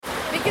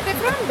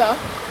Vilket är fram då?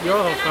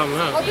 Jag har fram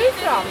här. Ja, du är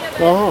fram.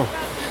 Jaha.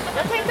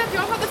 Jag tänkte att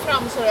jag hade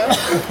fram, så det.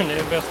 Det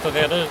är bäst att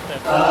reda ut det.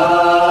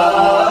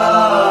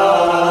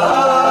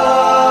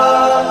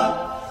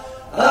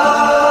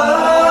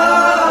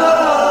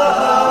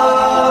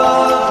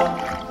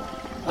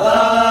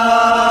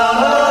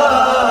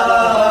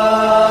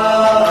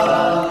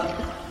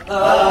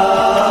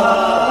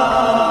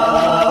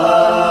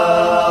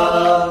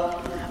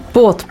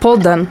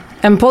 Båtpodden,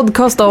 en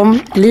podcast om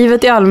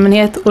livet i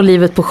allmänhet och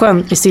livet på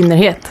sjön i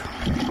synnerhet.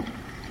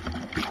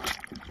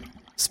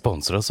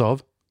 Sponsras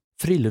av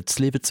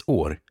Friluftslivets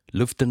år,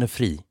 luften är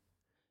fri.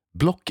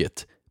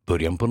 Blocket,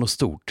 början på något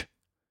stort.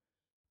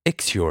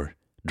 Xure,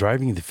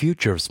 driving the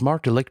future of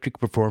smart electric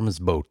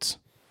performance boats.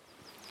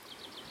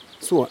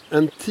 Så,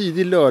 en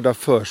tidig lördag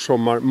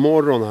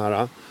försommarmorgon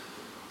här.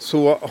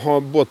 Så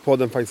har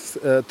båtpodden faktiskt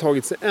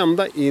tagit sig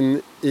ända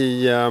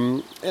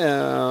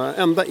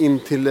in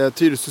till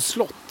Tyresö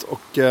slott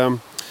och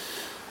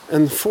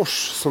en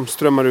fors som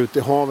strömmar ut i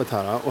havet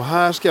här. Och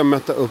här ska jag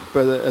möta upp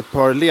ett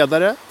par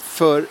ledare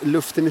för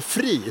Luften är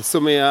fri,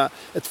 som är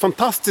ett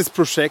fantastiskt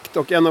projekt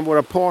och en av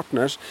våra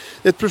partners.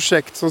 Det är ett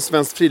projekt som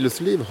Svenskt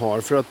Friluftsliv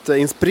har för att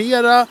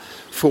inspirera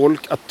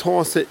folk att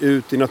ta sig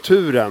ut i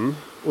naturen.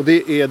 Och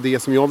det är det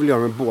som jag vill göra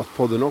med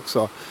båtpodden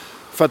också.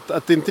 För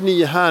att inte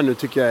ni är här nu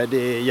tycker jag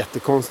det är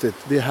jättekonstigt.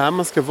 Det är här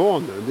man ska vara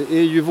nu. Det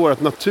är ju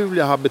vårt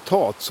naturliga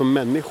habitat som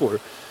människor.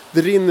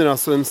 Det rinner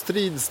alltså en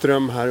strid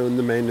ström här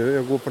under mig nu.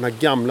 Jag går på den här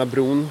gamla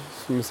bron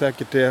som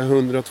säkert är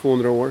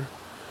 100-200 år.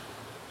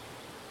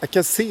 Jag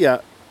kan se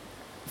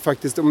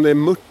faktiskt om det är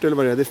mört eller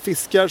vad det är. Det är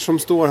fiskar som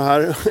står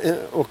här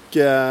och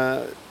det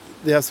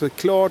är alltså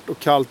klart och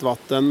kallt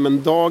vatten.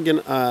 Men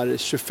dagen är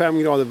 25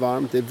 grader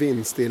varmt, det är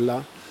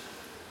vindstilla.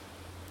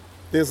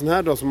 Det är en sån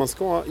här dag som man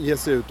ska ge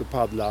sig ut och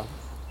paddla.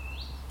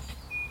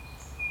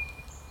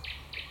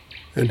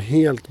 En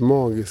helt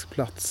magisk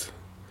plats.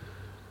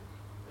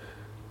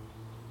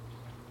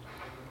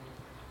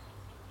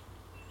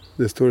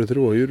 Det står ett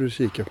rådjur och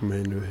kikar på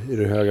mig nu i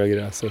det höga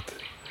gräset.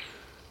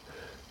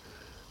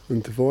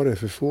 Inte vad det är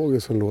för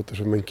fågel som låter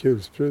som en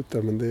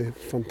kulspruta, men det är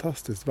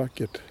fantastiskt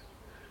vackert.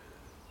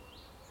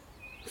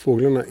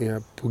 Fåglarna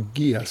är på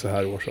G så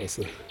här års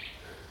alltså.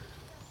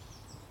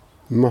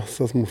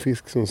 Massa små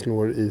fisk som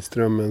slår i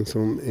strömmen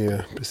som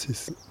är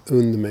precis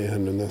under mig här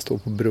nu när jag står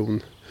på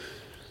bron.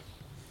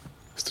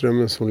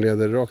 Strömmen som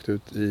leder rakt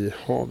ut i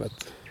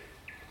havet.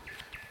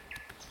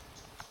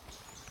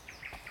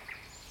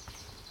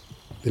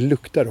 Det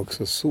luktar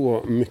också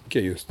så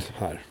mycket just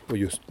här och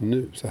just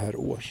nu så här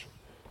års.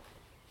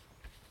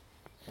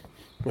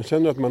 Man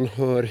känner att man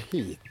hör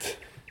hit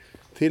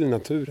till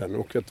naturen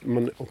och att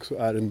man också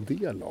är en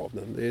del av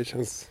den. Det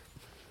känns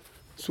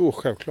så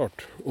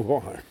självklart att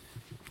vara här.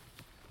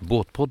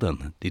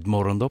 Båtpodden, ditt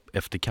morgondopp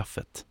efter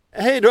kaffet.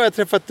 Hej, då har jag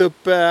träffat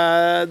upp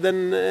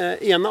den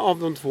ena av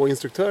de två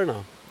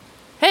instruktörerna.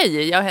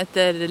 Hej, jag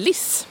heter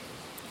Liz.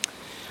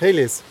 Hej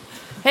Liz.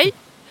 Hej.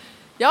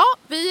 Ja,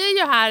 vi är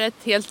ju här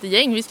ett helt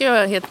gäng. Vi ska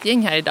göra ett helt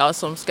gäng här idag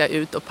som ska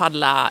ut och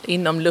paddla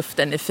inom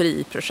Luften är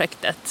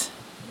fri-projektet.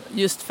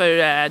 Just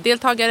för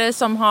deltagare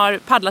som har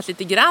paddlat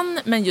lite grann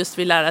men just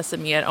vill lära sig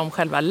mer om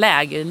själva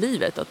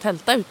lägerlivet och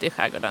tälta ute i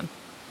skärgården.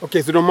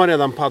 Okej, så de har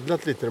redan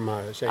paddlat lite de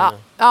här tjejerna?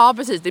 Ja,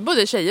 precis. Det är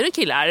både tjejer och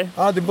killar.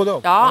 Ja, det är både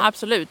och. Ja,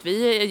 absolut.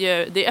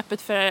 Det är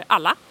öppet för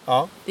alla.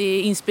 Ja. Det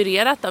är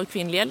inspirerat av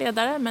kvinnliga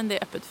ledare, men det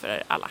är öppet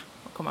för alla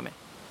att komma med.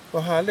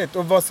 Vad härligt.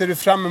 Och vad ser du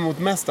fram emot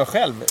mest då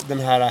själv den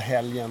här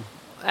helgen?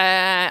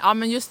 Ja,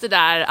 men just det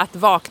där att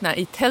vakna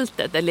i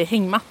tältet eller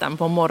hängmattan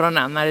på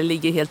morgonen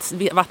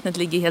när vattnet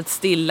ligger helt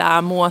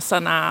stilla,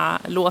 måsarna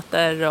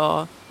låter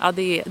och ja,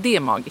 det är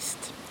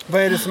magiskt.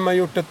 Vad är det som har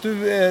gjort att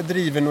du är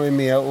driven och är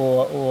med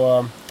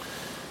och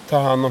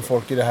tar hand om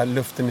folk i det här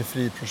Luften är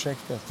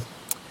fri-projektet?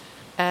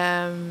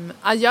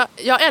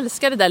 Jag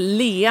älskar det där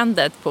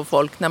leendet på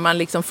folk när man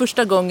liksom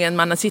första gången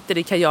man sitter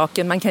i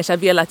kajaken, man kanske har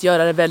velat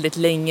göra det väldigt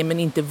länge men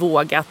inte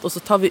vågat, och så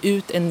tar vi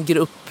ut en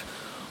grupp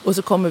och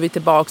så kommer vi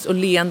tillbaks och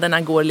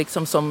leendena går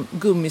liksom som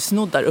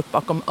gummisnoddar upp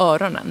bakom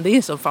öronen. Det är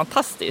en så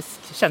fantastisk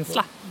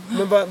känsla.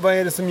 Men vad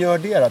är det som gör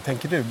det då,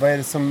 tänker du? Vad är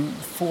det som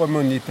får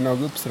mungiporna att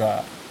gå upp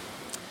sådär?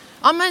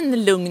 Ja,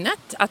 men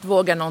lugnet, att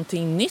våga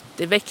någonting nytt,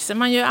 det växer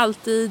man ju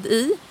alltid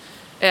i.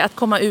 Att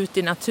komma ut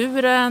i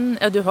naturen,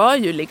 ja, du hör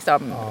ju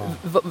liksom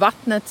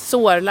vattnet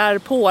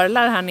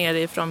porlar här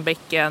nere från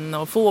bäcken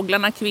och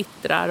fåglarna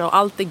kvittrar och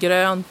allt är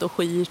grönt och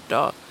skirt.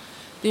 Och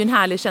det är en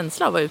härlig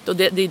känsla att vara ute och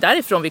det är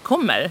därifrån vi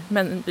kommer.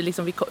 Men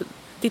liksom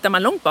tittar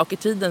man långt bak i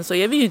tiden så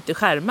är vi ju inte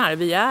skärmar,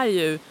 vi är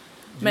ju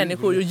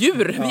människor och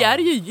djur. Ja. Vi är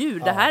ju djur,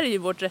 det här är ju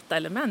vårt rätta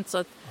element, så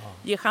att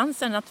ge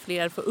chansen att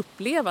fler får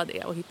uppleva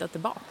det och hitta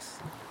tillbaks.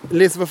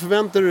 Liz, vad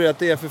förväntar du dig att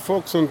det är för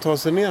folk som tar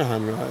sig ner här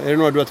nu? Är det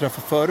några du har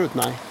träffat förut?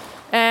 Nej.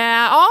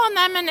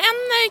 Men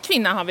en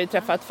kvinna har vi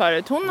träffat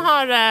förut. Hon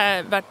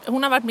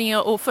har varit med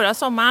och förra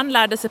sommaren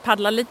lärde sig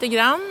paddla lite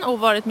grann och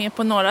varit med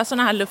på några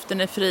sådana här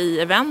Luften är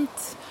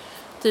fri-event.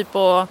 typ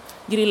att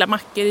grilla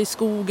mackor i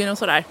skogen och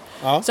sådär.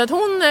 Ja. Så att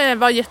hon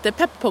var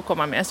jättepepp på att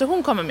komma med, så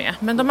hon kommer med.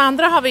 Men de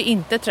andra har vi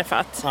inte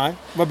träffat. Nej.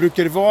 Vad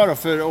brukar det vara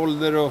för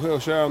ålder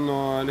och kön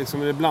och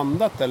liksom, är det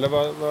blandat eller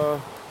vad?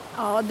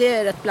 Ja, det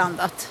är rätt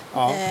blandat.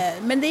 Ja.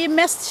 Men det är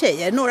mest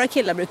tjejer, några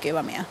killar brukar ju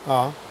vara med.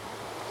 Ja.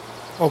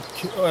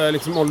 Och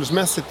liksom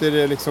åldersmässigt, är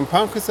det liksom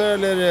pensionärer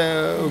eller är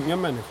det unga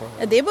människor?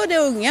 Det är både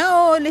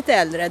unga och lite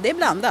äldre, det är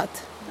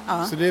blandat.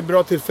 Ja. Så det är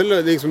bra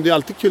tillfälle, det är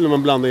alltid kul när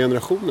man blandar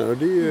generationer och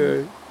det är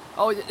ju...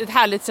 Och ett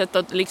härligt sätt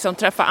att liksom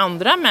träffa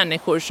andra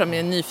människor som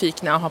är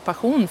nyfikna och har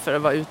passion för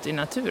att vara ute i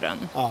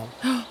naturen. Ja.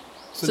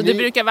 Så det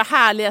brukar vara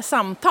härliga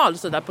samtal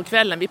så där på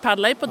kvällen. Vi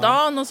paddlar ju på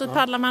dagen och så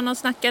paddlar man och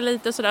snackar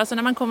lite sådär. Så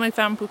när man kommer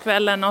fram på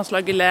kvällen och har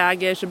slagit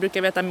läger så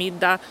brukar vi äta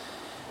middag.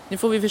 Nu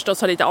får vi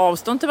förstås ha lite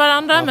avstånd till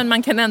varandra, men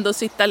man kan ändå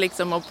sitta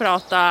liksom och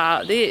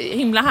prata. Det är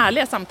himla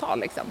härliga samtal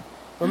liksom.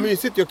 Vad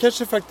mysigt, jag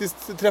kanske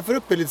faktiskt träffar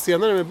upp er lite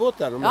senare med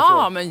båten. Om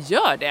Ja, men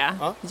gör det.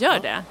 Ja. Gör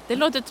det. Det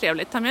låter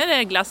trevligt. Ta med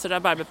dig glass och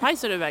rabarberpaj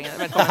så är du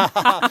välkommen.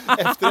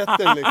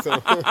 Efterrätten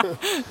liksom.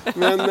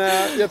 Men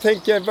jag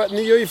tänker,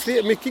 ni gör ju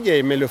mycket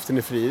grejer med Luften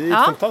är fri. Det är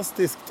ett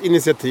fantastiskt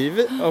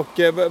initiativ. Och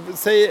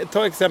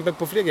ta exempel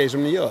på fler grejer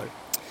som ni gör.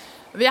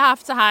 Vi har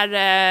haft så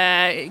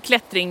här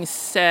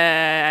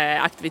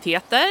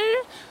klättringsaktiviteter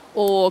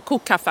och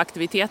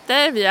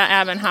kokkaffeaktiviteter. Vi har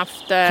även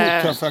haft...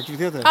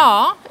 Kokkaffeaktiviteter?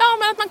 Ja,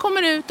 men att man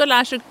kommer ut och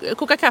lär sig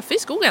koka kaffe i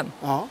skogen.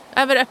 Ja.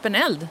 Över öppen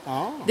eld.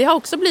 Ja. Det har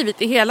också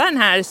blivit, i hela den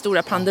här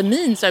stora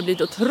pandemin så har det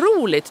blivit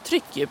otroligt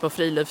tryck ju på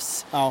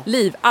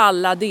friluftsliv,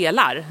 alla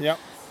delar. Ja.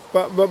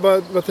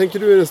 Vad tänker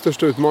du är den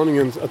största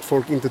utmaningen att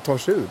folk inte tar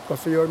sig ut?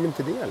 Varför gör de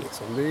inte det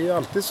liksom? Det är ju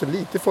alltid så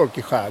lite folk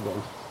i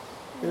skärgården.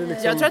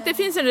 Liksom... Jag tror att det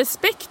finns en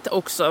respekt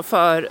också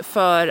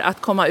för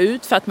att komma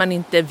ut, för att man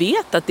inte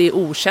vet att det är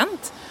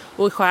okänt.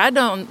 Och i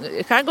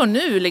skärgården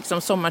nu,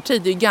 liksom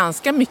sommartid, det är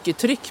ganska mycket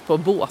tryck på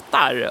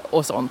båtar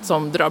och sånt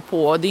som drar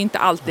på. Det är inte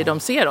alltid de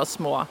ser oss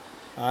små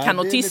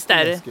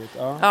kanotister.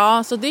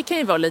 Ja, så det kan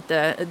ju vara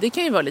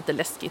lite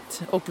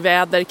läskigt. Och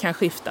väder kan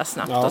skifta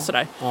snabbt och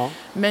sådär. Ja.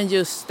 Men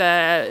just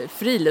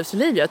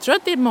friluftsliv, jag tror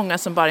att det är många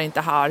som bara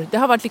inte har. Det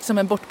har varit liksom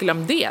en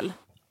bortglömd del.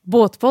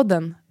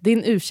 Båtpodden,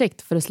 din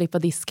ursäkt för att slippa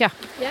diska.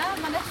 Ja,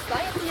 Manessa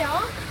heter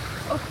jag.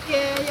 Och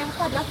jag har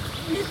paddlat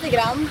lite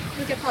grann.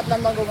 Jag brukar paddla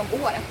någon gång om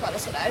året bara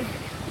sådär.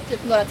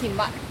 Typ några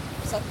timmar.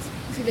 Så att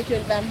det ska bli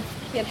kul med en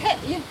hel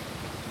helg.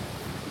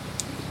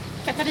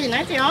 Katarina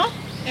heter jag.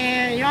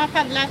 Jag har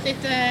paddlat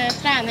lite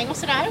träning och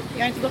sådär.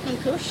 Jag har inte gått någon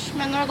kurs,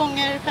 men några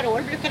gånger per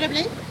år brukar det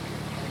bli.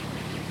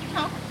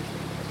 Ja.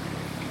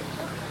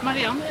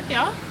 Marianne heter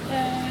jag.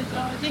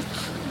 Jag gick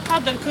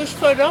paddelkurs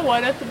förra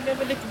året och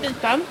blev lite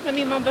biten. Men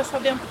innan dess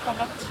hade jag inte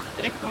paddlat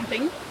direkt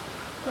någonting.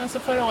 Men så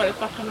förra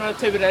året var det några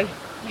turer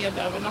med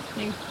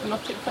övernattning och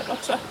något tillfälle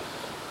också.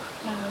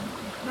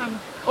 Men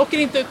åker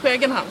inte ut på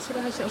egen hand, så det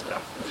här känns bra.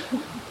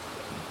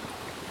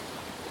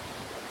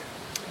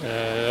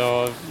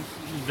 Ja,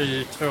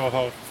 vi två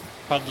har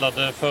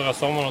paddlade förra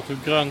sommaren och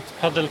tog grönt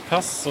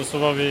paddelpass. Och så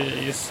var vi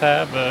i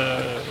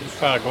Säve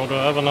skärgård och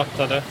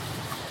övernattade.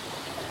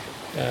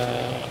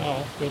 Ja,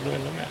 gjorde vi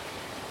ändå med.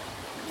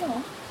 Ja.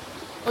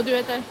 Och du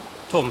heter?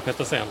 Tom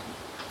Pettersen.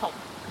 Tom.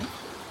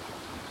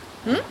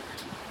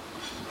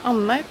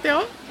 Anna heter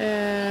jag.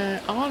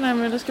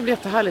 Men det ska bli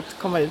jättehärligt att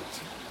komma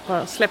ut.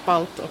 Bara släppa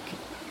allt och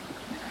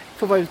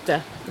få vara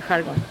ute i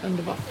skärgården.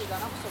 Underbart.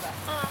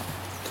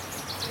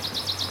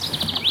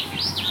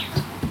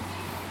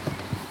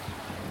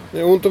 Det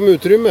är ont om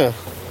utrymme.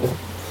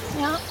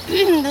 Ja,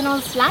 det är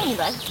någon slang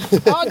där.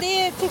 Ja,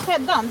 det är till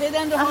skäddan. Det är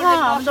den du har.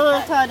 Aha,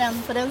 då tar jag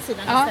den på den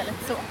sidan istället.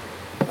 Så.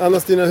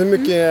 Anna-Stina, hur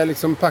mycket är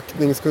liksom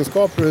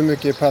packningskunskaper och hur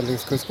mycket är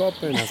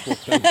paddlingskunskaper i den här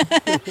sporten?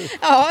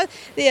 Ja,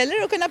 det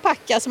gäller att kunna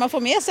packa så man får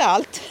med sig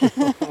allt. Jag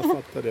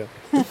fattar det.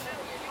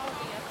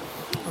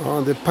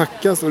 Ja, det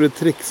packas och det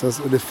trixas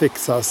och det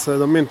fixas.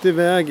 De är inte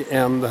iväg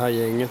än, det här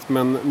gänget,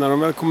 men när de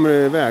väl kommer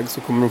iväg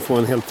så kommer de få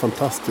en helt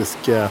fantastisk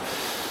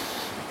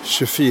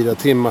 24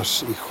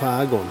 timmars i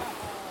skärgården.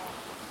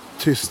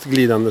 Tyst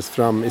glidandes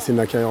fram i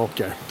sina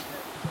kajaker.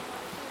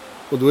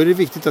 Och då är det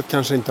viktigt att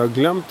kanske inte ha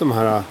glömt de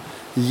här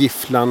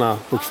gifflarna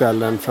på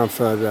kvällen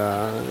framför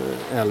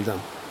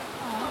elden.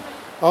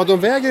 Ja, de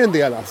väger en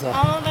del alltså.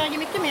 Ja, de väger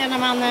mycket mer när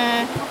man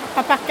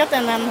har packat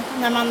den än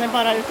när man är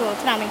bara ute och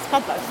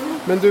träningspaddlar.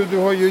 Men du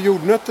har ju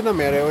jordnötterna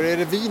med dig och är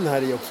det vin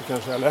här i också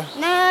kanske, eller?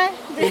 Nej.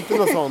 Inte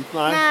något sånt,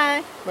 nej.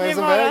 Nej. Vad är det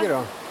som väger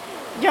då?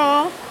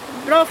 Ja,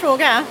 bra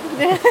fråga.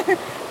 Det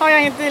har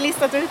jag inte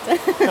listat ut.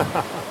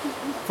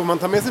 Får man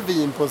ta med sig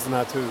vin på en sån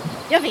här tur?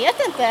 Jag vet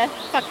inte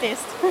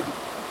faktiskt.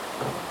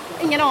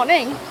 Ingen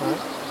aning. Nej.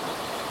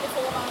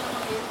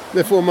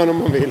 Det får man om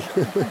man vill.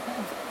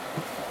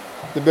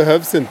 Det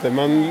behövs inte.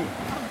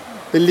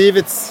 Det är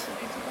livets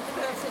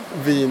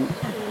vin.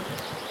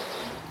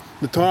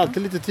 Det tar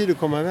alltid lite tid att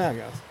komma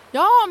iväg. Alltså.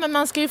 Ja, men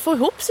man ska ju få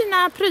ihop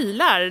sina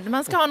prylar.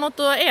 Man ska ha något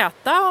att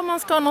äta och man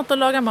ska ha något att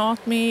laga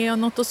mat med och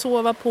något att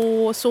sova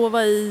på och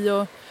sova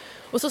i.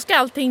 Och så ska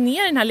allting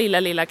ner i den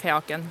här lilla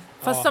kajaken.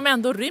 Fast som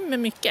ändå rymmer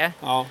mycket.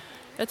 Ja.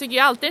 Jag tycker ju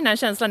alltid den här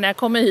känslan när jag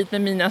kommer hit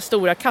med mina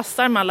stora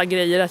kassar med alla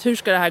grejer, att hur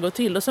ska det här gå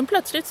till? Och sen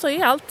plötsligt så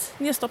är allt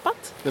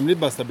nedstoppat. Den blir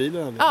bara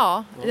stabilare.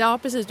 Ja,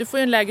 precis. Du får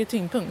ju en lägre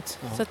tyngdpunkt.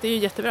 Ja. Så att det är ju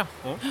jättebra.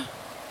 Ja.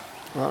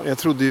 Ja, jag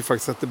trodde ju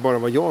faktiskt att det bara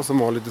var jag som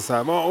var lite så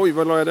här, oj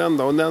vad la jag den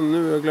då? Och den,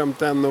 nu har jag glömt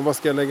den och vad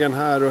ska jag lägga den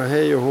här och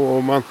hej och hå.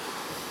 Och man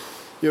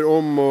gör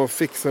om och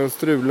fixar och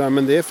strular.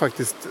 Men det är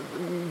faktiskt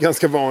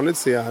ganska vanligt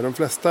ser jag här. De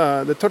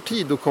flesta, det tar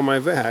tid att komma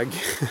iväg.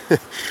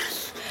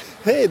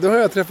 Hej, då har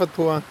jag träffat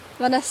på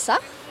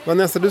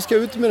Vanessa, du ska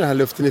ut med det här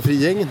luften i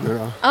frigänget nu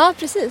då? Ja,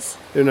 precis.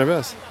 Är du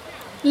nervös?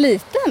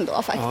 Lite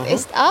ändå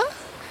faktiskt. Ja.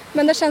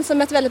 Men det känns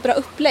som ett väldigt bra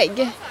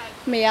upplägg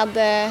med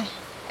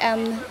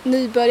en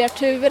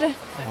nybörjartur.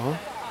 Ja.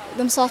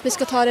 De sa att vi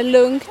ska ta det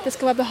lugnt, det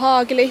ska vara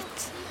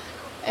behagligt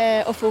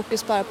och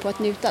fokus bara på att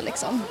njuta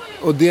liksom.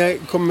 Och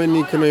det kommer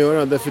ni kunna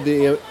göra därför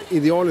det är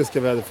idealiska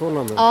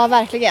väderförhållanden? Ja,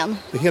 verkligen.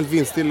 Det är helt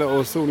vindstilla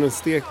och solen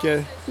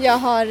steker. Jag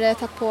har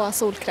tagit på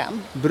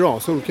solkräm. Bra,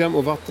 solkräm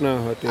och vatten har jag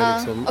hört. Ja,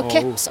 liksom. Och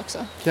keps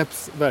också.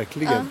 Keps,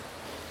 verkligen. Ja.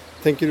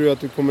 Tänker du att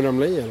du kommer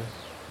ramla i eller?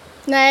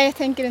 Nej, jag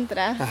tänker inte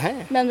det. Aha.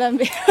 Men vem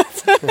vet?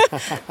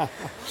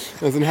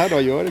 En sån här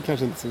dag gör det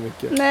kanske inte så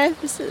mycket. Nej,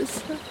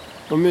 precis.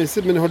 Vad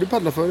mysigt, men har du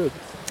paddlat förut?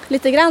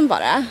 Lite grann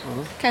bara.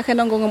 Kanske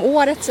någon gång om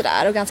året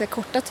sådär och ganska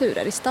korta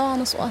turer i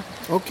stan och så.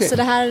 Okay. Så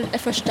det här är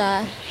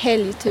första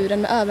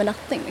helgturen med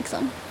övernattning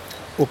liksom.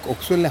 Och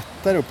också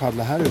lättare att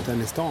paddla här ute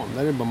än i stan.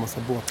 Där är det bara massa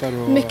båtar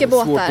och mycket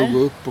båtar. Svårt att gå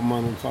upp om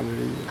man faller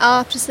i.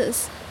 Ja,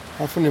 precis.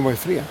 Här får ni vara i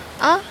fred.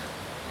 Ja,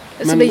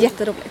 det blir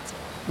jätteroligt.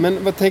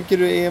 Men vad tänker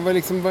du,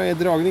 vad är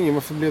dragningen?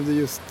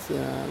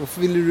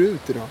 Varför ville du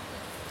ut idag?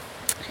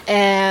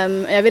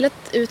 Jag ville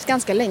ut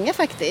ganska länge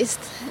faktiskt.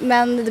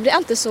 Men det blir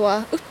alltid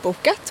så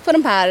uppbokat på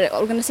de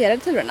här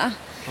organiserade turerna.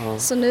 Ja.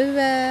 Så nu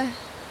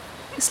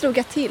slog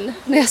jag till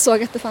när jag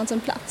såg att det fanns en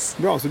plats.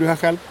 Bra, så du är här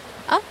själv?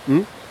 Ja.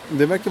 Mm.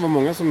 Det verkar vara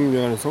många som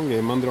gör en sån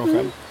grej. Man drar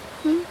själv.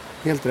 Mm.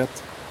 Helt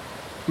rätt.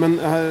 Men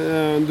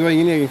du har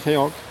ingen egen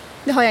kajak?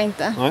 Det har jag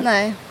inte,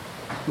 nej.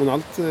 Men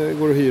allt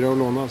går att hyra och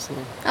låna alltså?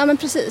 Ja, men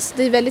precis.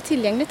 Det är väldigt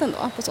tillgängligt ändå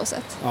på så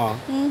sätt. Ja.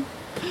 Mm.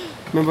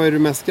 Men vad är du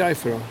mest skraj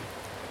för då?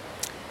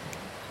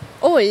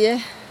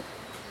 Oj,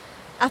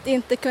 att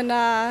inte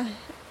kunna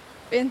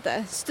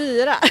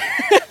styra.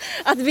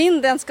 Att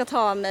vinden ska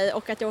ta mig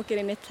och att jag åker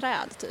in i ett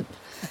träd typ.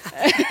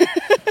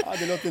 Ja,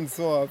 det låter inte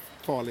så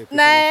farligt.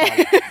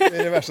 Nej. Det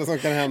är det värsta som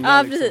kan hända.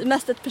 Ja, precis.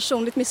 Mest ett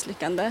personligt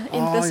misslyckande.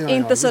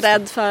 Inte så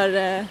rädd för...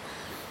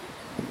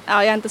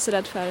 jag är inte så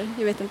rädd för,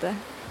 jag vet inte,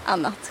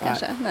 annat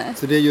kanske. Nej.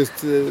 Så det är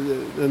just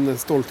den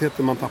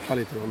stoltheten man tappar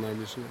lite då när det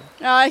blir så.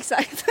 Ja,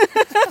 exakt.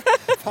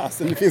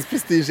 Fasen, det finns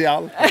prestige i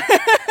allt.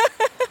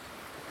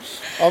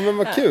 Ja, men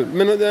vad kul.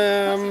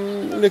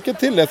 Men lycka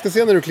till. Jag ska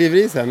se när du kliver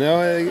i sen.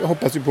 Jag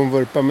hoppas ju på en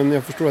vurpa, men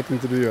jag förstår att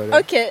inte du gör det.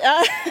 Okej,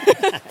 ja.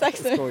 Tack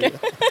så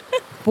mycket.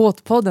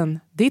 Båtpodden,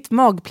 ditt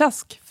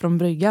magplask från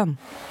bryggan.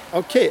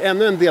 Okej,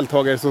 ännu en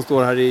deltagare som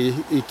står här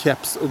i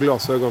keps och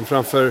glasögon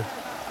framför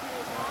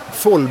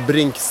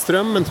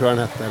Follbrinkströmmen tror jag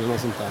den hette, eller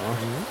något sånt där.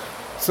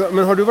 Så,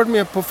 men har du varit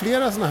med på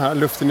flera sådana här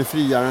luften i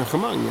fria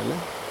arrangemang, eller?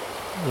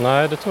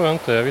 Nej, det tror jag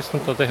inte. Jag visste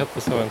inte att det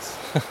hette så ens.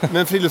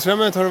 Men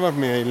Friluftsfrämjandet har du varit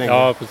med i länge?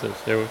 Ja,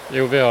 precis.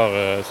 Jo, vi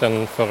har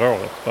sen förra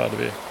året började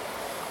vi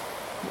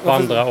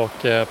vandra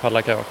och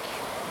paddla kajak.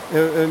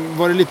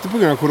 Var det lite på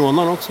grund av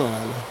coronan också,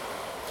 eller?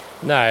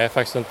 Nej,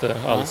 faktiskt inte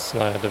alls.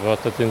 Nej, det var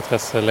ett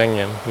intresse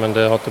länge, men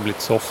det har inte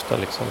blivit så ofta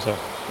liksom så.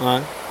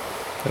 Nej.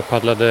 Jag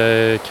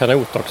paddlade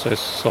kanot också i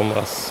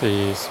somras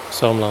i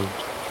Sörmland.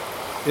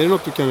 Är det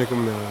något du kan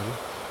rekommendera?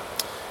 Eller?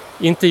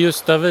 Inte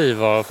just där vi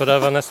var, för där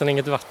var nästan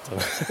inget vatten.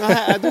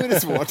 Nej, då är det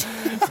svårt.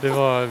 Det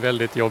var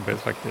väldigt jobbigt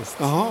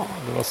faktiskt. Aha.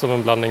 Det var som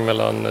en blandning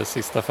mellan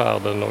Sista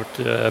färden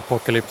och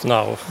Apocalypse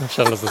Now,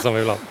 kändes det som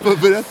ibland.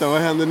 Berätta,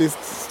 vad hände? Ni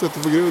stötte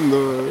på grund?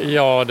 Och...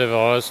 Ja, det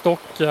var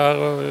stockar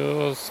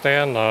och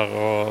stenar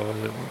och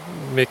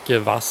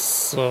mycket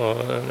vass. Och,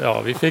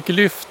 ja, vi fick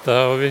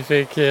lyfta och vi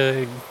fick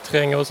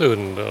tränga oss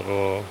under.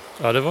 Och,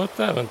 ja, det var ett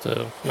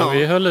äventyr. Men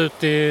vi höll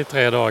ut i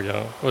 3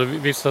 dagar. Och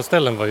vissa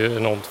ställen var ju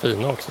enormt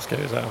fina också, ska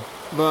jag säga.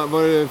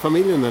 Var det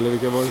familjen eller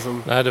vilka var det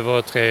som... Nej, det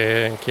var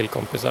 3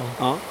 killkompisar.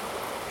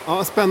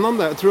 Ja,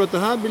 spännande. Tror du att det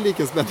här blir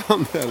lika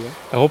spännande eller?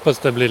 Jag hoppas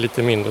det blir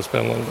lite mindre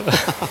spännande.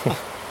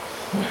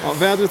 Ja,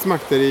 vädrets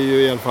makter är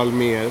ju i alla fall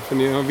mer. För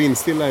ni har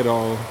vindstilla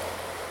idag. Och...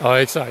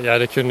 Ja, exakt. Ja,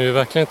 det kunde ju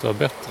verkligen inte vara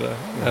bättre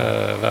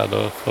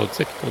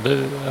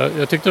väderförutsikter.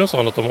 Jag tyckte de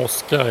sa något om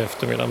Oscar i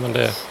eftermiddag, men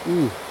det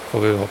får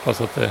vi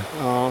hoppas att det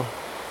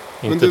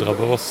inte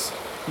drabbar oss.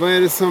 Vad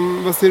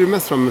ser du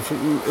mest fram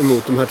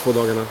emot de här 2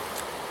 dagarna?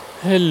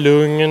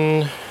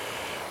 Lugn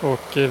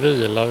och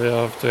vila. Vi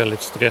har haft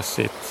väldigt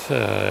stressigt.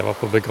 Jag var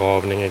på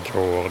begravning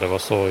igår. Det var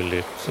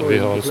sorgligt. Vi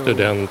har en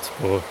student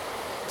på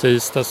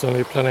tisdag som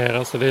vi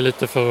planerar. Så det är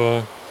lite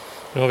för...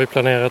 Nu har vi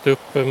planerat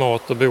upp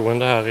mat och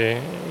boende här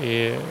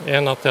i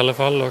en natt i alla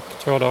fall och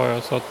 2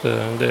 dagar. Så att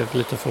det är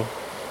lite för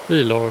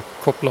vila och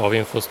koppla av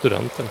inför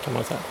studenten kan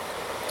man säga.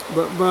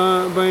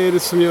 Vad är det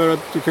som gör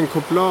att du kan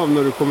koppla av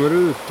när du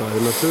kommer ut då,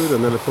 i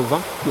naturen eller på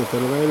vattnet?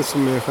 Eller vad är det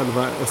som är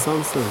själva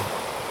essensen?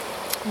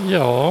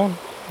 Ja,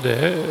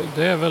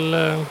 Det är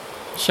väl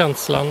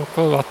känslan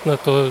på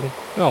vattnet och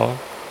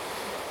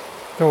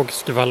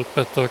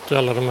vågskvalpet och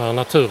alla de här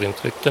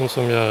naturintrycken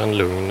som gör en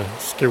lugn.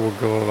 Skog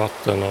och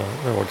vatten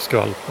och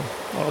vågskvalp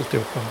och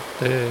alltihopa.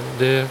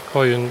 Det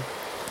har ju en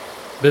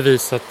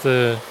bevisat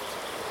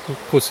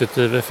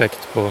positiv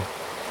effekt på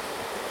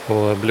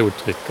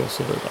blodtryck och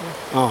så vidare.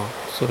 Ja.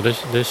 Så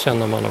det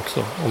känner man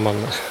också om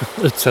man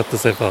utsätter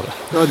sig för det.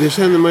 Ja, det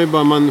känner man ju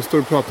bara man står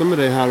och pratar med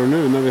dig här och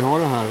nu när vi har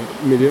det här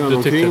miljön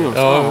omkring oss.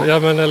 Ja,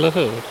 men eller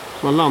hur?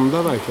 Man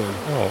landar verkligen.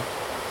 Ja.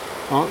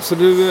 Ja, så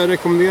du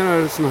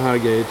rekommenderar såna här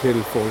grejer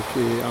till folk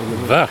i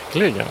allmänhet?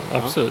 Verkligen,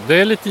 absolut. Det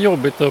är lite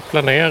jobbigt att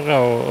planera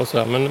och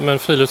sådär. Men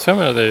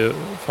Friluftsfrämjandet är ju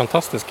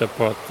fantastiska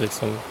på att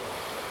liksom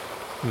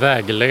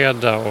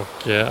vägleda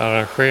och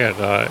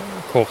arrangera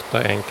korta,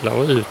 enkla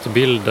och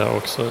utbilda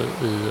också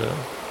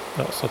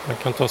så att man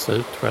kan ta sig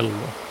ut själv.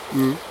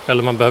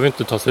 Eller man behöver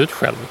inte ta sig ut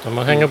själv utan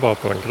man hänger bara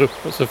på en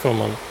grupp och så får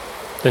man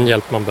den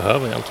hjälp man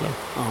behöver egentligen.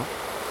 Ja.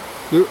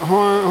 Du,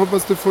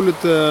 hoppas du får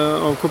lite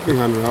avkoppling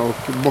här nu och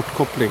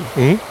bortkoppling.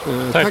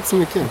 Tack så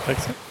mycket.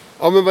 Tack så.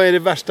 Ja, men vad är det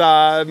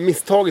värsta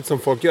misstaget som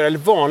folk gör? Eller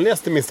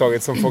vanligaste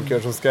misstaget som folk gör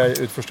som ska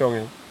ut första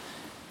gången?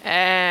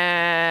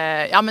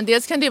 Ja, men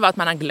dels kan det vara att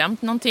man har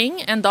glömt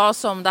någonting. En dag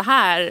som det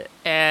här,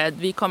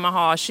 vi kommer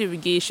ha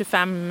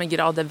 20-25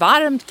 grader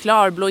varmt,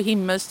 klarblå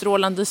himmel,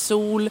 strålande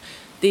sol.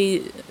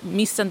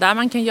 Missen där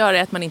man kan göra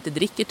är att man inte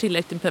dricker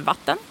tillräckligt med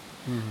vatten.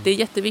 Det är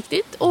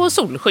jätteviktigt. Och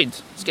solskydd,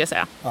 ska jag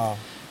säga. Ja.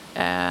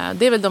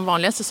 Det är väl de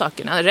vanligaste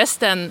sakerna.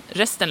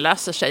 Resten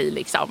löser sig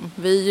liksom.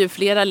 Vi är ju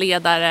flera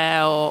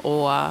ledare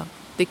och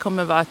det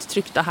kommer vara ett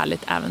tryggt och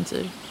härligt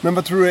äventyr. Men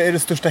vad tror du är det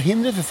största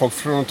hindret för folk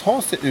från att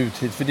ta sig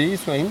ut hit? För det är ju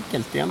så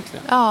enkelt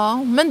egentligen. Ja,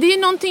 men det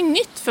är någonting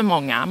nytt för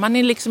många. Man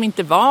är liksom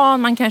inte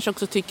van. Man kanske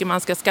också tycker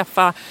man ska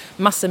skaffa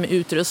massor med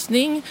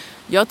utrustning.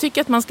 Jag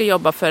tycker att man ska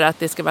jobba för att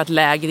det ska vara ett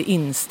lägre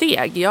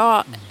insteg.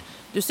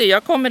 Du ser,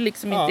 jag kommer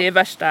liksom inte i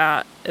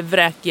värsta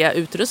vräkiga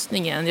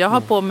utrustningen. Jag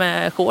har på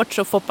mig shorts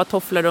och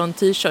foppatofflor och en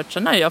t-shirt.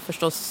 Sen har jag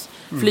förstås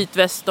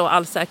flytväst och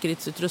all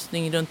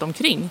säkerhetsutrustning runt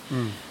omkring.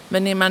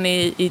 Men när man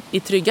är i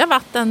trygga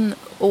vatten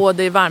och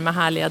det är varma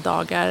härliga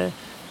dagar,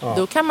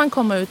 då kan man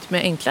komma ut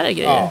med enklare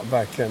grejer. Ja,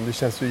 verkligen. Det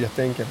känns ju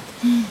jätteenkelt.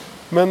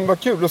 Men vad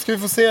kul, då ska vi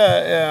få se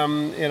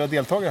era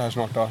deltagare här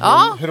snart då.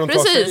 Ja, hur de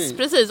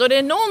precis. Och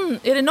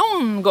är det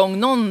någon gång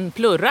någon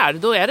plurrar,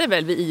 då är det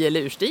väl vid i-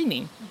 eller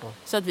urstigning.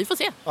 Så att vi får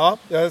se. Ja,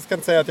 jag ska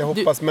inte säga att jag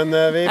hoppas, men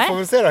vi får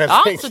väl se då helt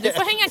enkelt. Så du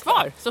får hänga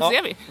kvar, så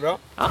ser vi. Bra.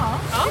 Ja. Är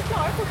vi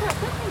klara på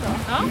sjösättning då?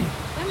 Ja.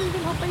 Vem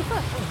vill hoppa i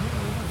först?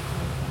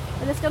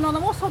 Eller ska någon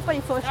av oss hoppa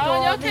i först?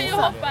 Ja, jag kan ju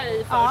hoppa i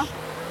först. Ja.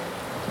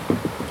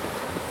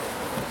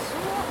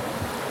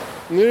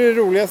 Nu är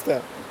det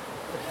roligaste.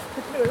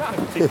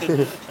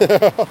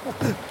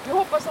 Du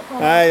hoppas att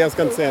någon... Nej, jag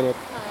ska inte säga något.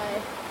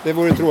 Nej. Det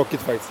vore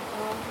tråkigt faktiskt.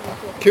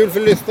 Kul för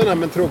lyssnarna,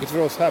 men tråkigt för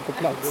oss här på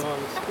plats.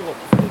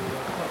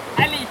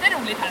 Lite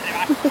roligt hade det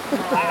varit.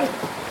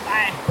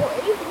 Nej.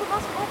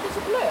 Man ska vara så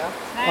blöt.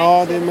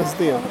 Ja, det är mest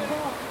det. Jag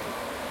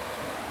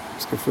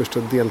ska först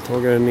ha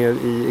deltagare ner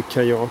i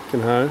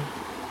kajaken här.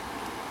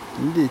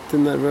 Lite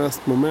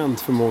nervöst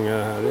moment för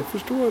många här, jag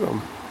förstår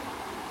dem.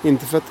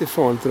 Inte för att det är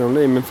farligt att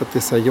ramla i, men för att det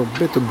är så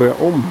jobbigt att börja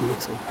om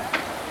liksom.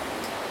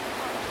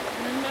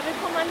 Men när vi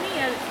kommer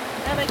ner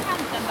över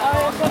kanten där.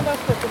 Ja, jag får bara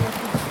stötta mig.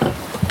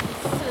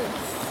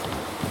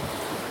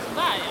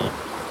 Där ja.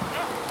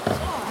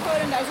 För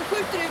den där, så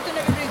skjuter du ut den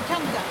över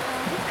bryggkanten.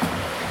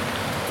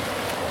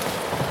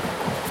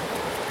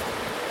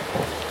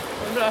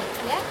 Bra.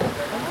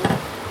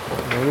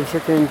 Ja, nu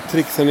försöker de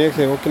trixa ner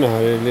kajakerna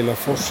här i lilla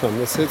forsen.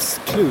 Det ser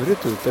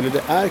klurigt ut, eller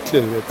det är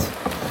klurigt.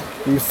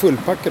 De är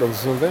fullpackade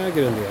också som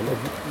väger en del. Och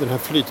den här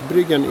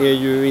flytbryggan är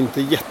ju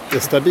inte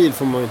jättestabil,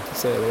 får man inte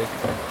säga direkt.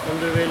 Om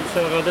du vill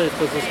köra dit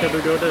så ska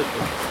du gå dit.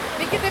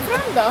 Vilket är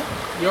fram då?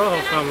 Jag har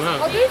fram här.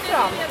 Ja, du är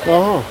fram.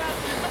 Jaha.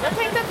 Jag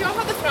tänkte att jag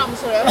hade fram,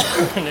 så du.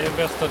 Det är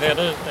bäst att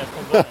reda ut det.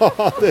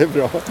 Ja, det är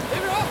bra. Det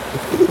är bra.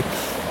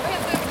 Jag är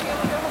helt övertygad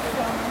att jag hade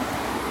fram.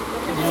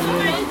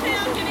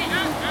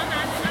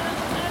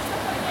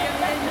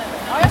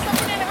 Ja, jag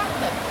stoppar ner i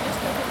vattnet.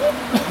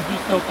 Du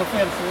står på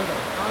fel sida.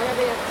 Ja, jag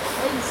vet.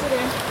 Jag inser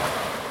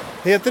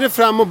det. Heter det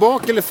fram och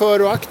bak eller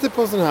för och akter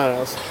på en sån här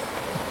alltså?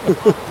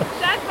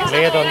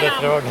 Ledande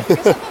fråga.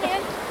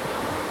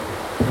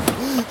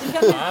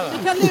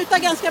 Du kan luta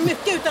ganska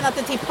mycket utan att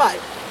det tippar.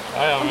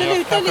 Ja, Om du jag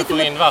lutar kanske lite får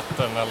med- in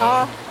vatten eller...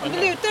 Ja, om du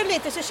lutar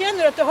lite så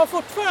känner du att du har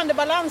fortfarande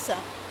balansen.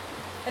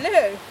 Eller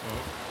hur?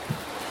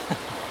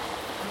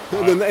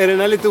 Är den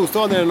här lite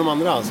ostadigare än de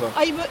andra alltså?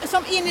 Ja,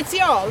 som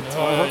initialt.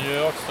 Nu har jag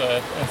ju också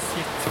en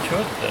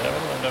sittkudde. Jag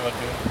vet inte om det var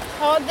dumt.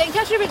 Ja, den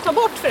kanske du vill ta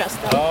bort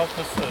förresten. Ja,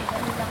 precis.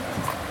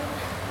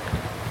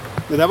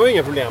 Det där var ju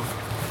inga problem.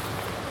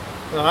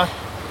 Ja.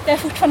 Jag är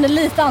fortfarande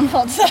lite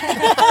andfådd.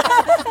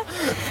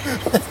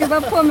 Jag ska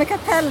bara på med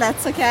kapellet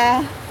så kan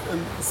jag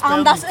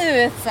andas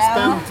ut.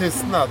 Spänd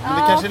tystnad. Men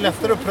det kanske är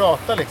lättare att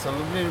prata liksom.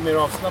 Då blir det mer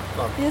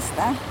avslappnat. Just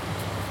det.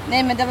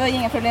 Nej, men det var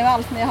inga problem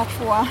alls, men jag har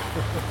 2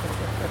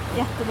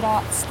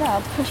 jättebra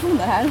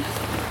stödpersoner här.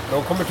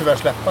 De kommer tyvärr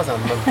släppa sen.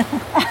 Men...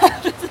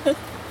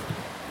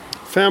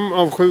 5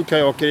 av 7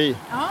 kajaker i.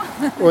 Ja.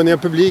 Och ni har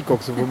publik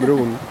också på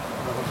bron.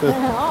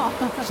 Ja.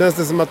 Känns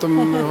det som att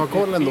de har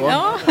koll ändå?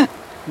 Ja,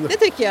 det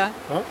tycker jag.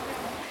 Ja.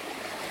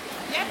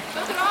 Så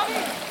drar vi.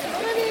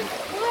 Nu är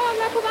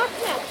vi på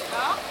vattnet.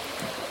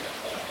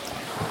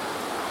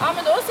 Ja,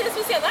 men då ses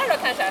vi senare då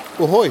kanske.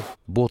 Ohoj!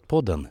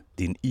 Båtpodden,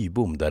 din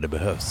y-bom där det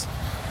behövs.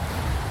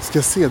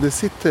 Ska se, det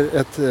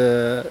sitter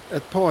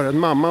ett par, en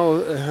mamma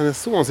och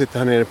hennes son sitter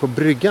här nere på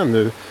bryggan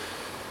nu.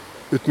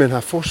 Ut med den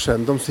här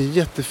forsen. De ser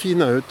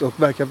jättefina ut och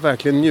verkar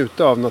verkligen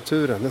njuta av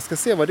naturen. Jag ska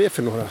se vad det är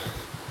för några.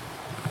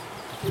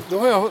 Då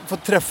har jag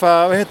fått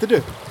träffa, vad heter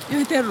du? Jag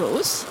heter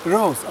Rose.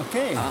 Rose,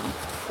 okej.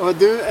 Ja. Och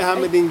du är här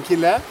med din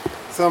kille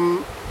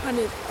som... Han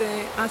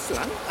heter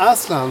Aslan.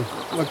 Aslan,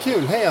 vad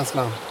kul. Hej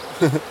Aslan.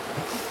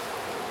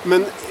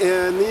 Men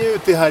ni är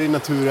ute här i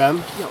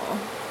naturen. Ja.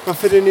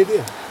 Varför är ni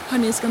det?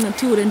 Han älskar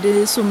naturen,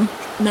 det är som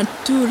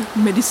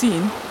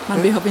naturmedicin.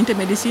 Man behöver inte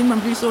medicin, man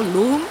blir så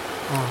lugn.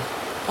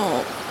 Ja.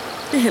 Och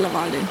det är hela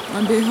världen.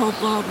 Man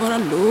behöver vara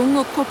lugn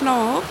och koppla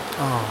av.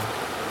 Ja.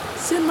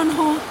 Sen man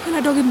har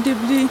hela dagen, det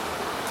blir...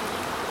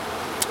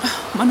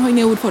 Man har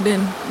inga ord för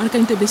den. Man kan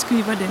inte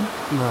beskriva den.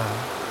 Nej.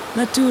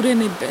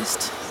 Naturen är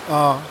bäst.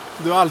 Ja,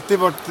 du har alltid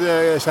varit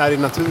kär i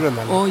naturen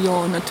eller?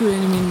 Ja,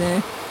 naturen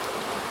är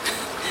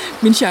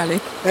min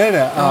kärlek. Är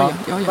det? Ja.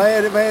 Ja.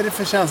 Vad är det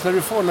för känsla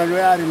du får när du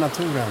är i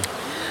naturen?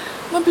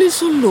 Man blir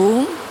så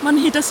lugn. Man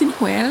hittar sin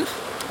själv.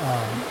 Ja.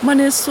 Man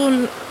är så...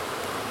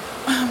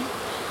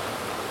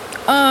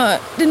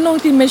 det är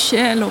någonting med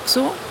själ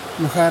också.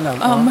 Med själen?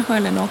 Ja, med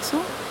själen också.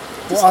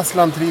 Och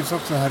Aslan trivs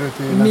också här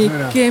ute i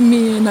naturen? Mycket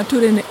med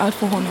naturen är allt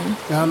för honom.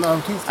 Är han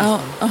autistisk? Ja,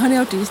 han är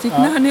autistisk.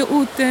 Ja. När han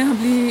är ute, han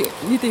blir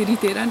lite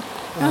irriterad.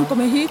 När han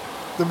kommer hit...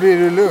 Då blir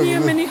du lugn? Ja,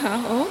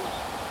 människa. Ja.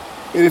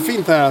 Är det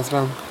fint här,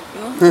 Aslan?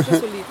 Ja, det är så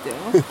lite.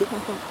 Ja.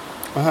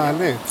 Vad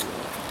härligt.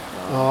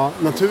 Ja,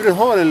 naturen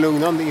har en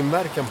lugnande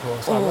inverkan på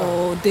oss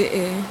alla.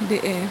 Det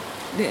är.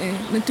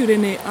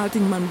 Naturen är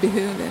allting man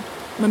behöver.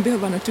 Man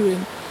behöver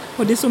naturen.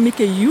 Och det är så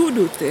mycket ljud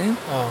ute.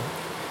 Ja.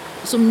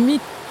 Så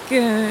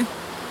mycket...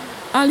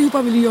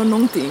 Allihopa vill göra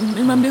någonting.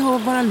 Men man behöver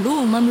vara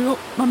lugn.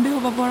 Man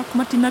behöver bara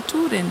komma till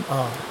naturen.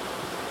 Ja.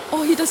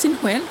 Och hitta sin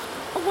själv.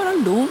 Och vara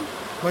lugn.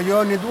 Vad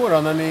gör ni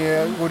då när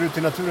ni går ut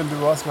i naturen,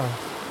 du och Aslan?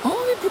 Ja,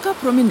 vi brukar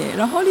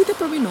promenera. Ha lite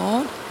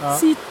promenad. Ja.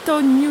 Sitta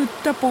och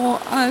njuta på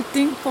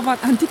allting. På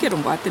vatten. Han tycker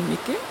om vatten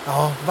mycket.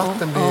 Ja,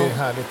 vatten blir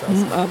härligt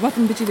alltså.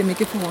 Vatten betyder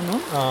mycket för honom.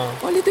 Ja.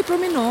 Och lite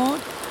promenad.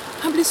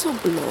 Han blir så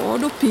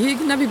glad och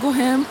pigg när vi går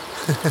hem.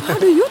 Vad har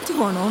du gjort till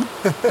honom?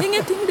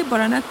 Ingenting, det är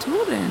bara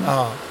naturen.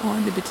 Ja,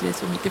 det betyder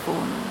så mycket för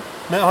honom.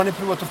 Men har ni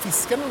provat att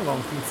fiska någon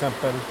gång till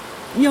exempel?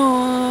 Ja,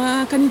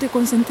 han kan inte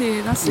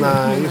koncentrera sig.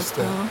 Nej, just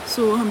det.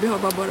 Så han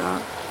behöver bara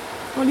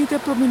ha lite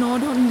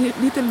promenad, ha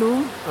lite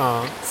lugn.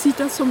 Ja.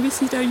 Sitta som vi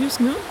sitter just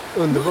nu.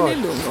 Underbart. Han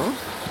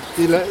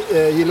är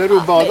lugn. Gillar du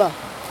att bada?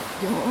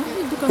 Ja,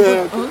 du kan bada.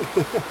 Ja,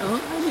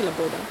 jag gillar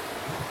bada.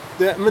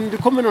 Men du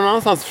kommer någon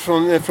annanstans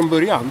från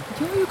början?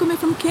 Ja, jag kommer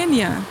från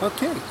Kenya.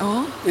 Okej.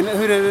 Ja.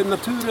 Hur är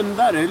naturen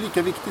där? Är det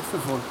lika viktigt för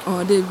folk?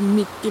 Ja, det är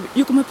mycket.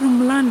 Jag kommer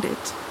från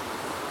landet.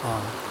 Ja.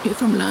 Jag är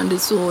från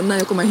landet, så när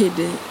jag kommer hit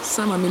det är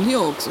samma miljö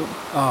också.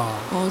 Ja.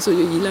 Så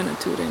jag gillar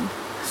naturen.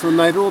 Så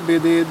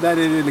Nairobi, där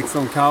är det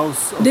liksom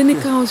kaos? Den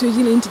är kaos, jag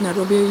gillar inte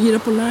Nairobi, jag gillar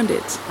på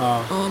landet.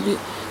 Ja.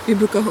 Vi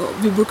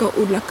brukar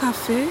odla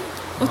kaffe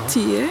och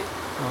te.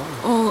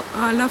 Ja. Och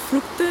alla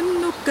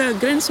frukten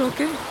och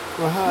grönsaker.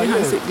 Vad härligt. Det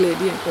är hans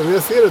glädje.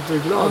 Jag ser att du är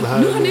glad här.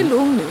 Nu är han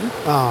lugn nu.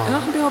 Ja.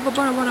 Han behöver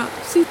bara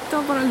sitta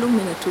och vara lugn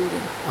i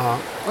naturen. Ja.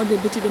 Och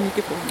det betyder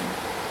mycket för honom.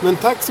 Men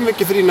tack så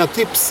mycket för dina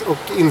tips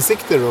och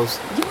insikter, Rose.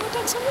 Ja,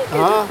 tack så mycket.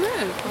 Ja.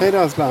 Hej då,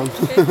 Aslan.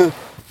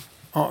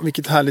 Ja,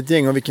 vilket härligt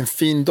gäng och vilken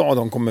fin dag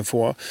de kommer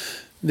få.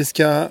 Vi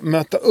ska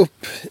möta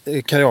upp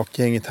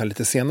kajakgänget här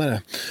lite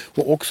senare.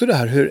 Och också det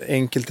här hur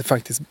enkelt det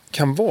faktiskt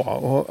kan vara.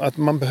 Och att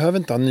man behöver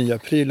inte ha nya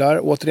prylar.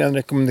 Återigen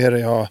rekommenderar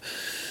jag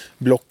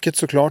Blocket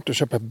såklart att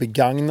köpa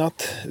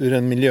begagnat ur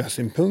en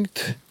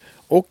miljösynpunkt.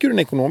 Och ur en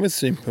ekonomisk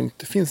synpunkt.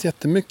 Det finns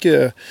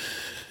jättemycket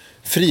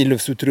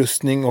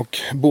friluftsutrustning och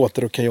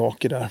båtar och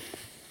kajaker där.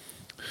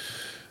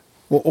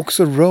 Och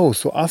också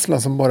Rose och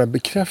Aslan som bara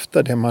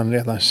bekräftar det man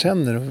redan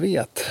känner och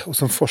vet. Och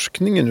som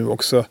forskningen nu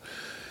också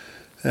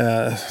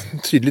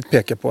tydligt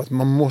pekar på att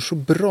man mår så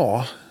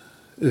bra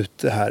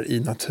ute här i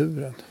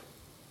naturen.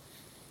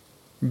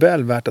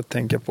 Väl värt att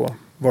tänka på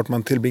vart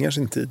man tillbringar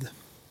sin tid.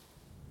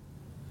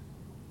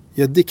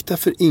 Jag diktar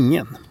för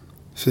ingen,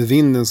 för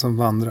vinden som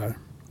vandrar,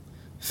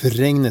 för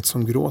regnet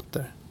som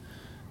gråter.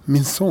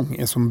 Min sång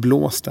är som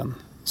blåsten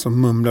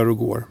som mumlar och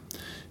går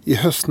i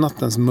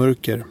höstnattens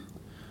mörker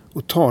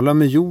och talar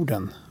med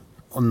jorden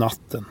och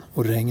natten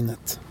och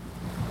regnet.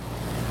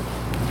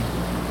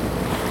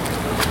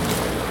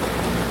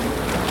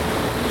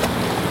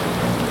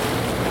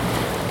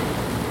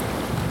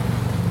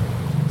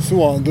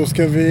 Så, då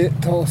ska vi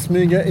ta och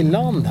smyga i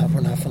land här på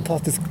den här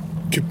fantastiska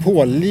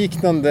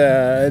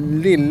kupolliknande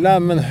lilla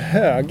men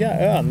höga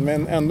ön.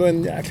 Men ändå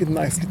en jäkligt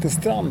nice liten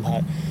strand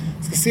här.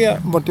 Ska se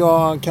vart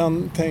jag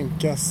kan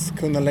tänkas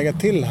kunna lägga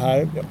till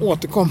här. Jag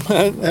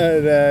återkommer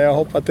när jag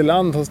hoppar till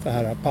land hos det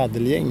här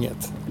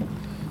paddelgänget.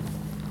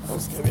 Då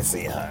ska vi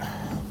se här.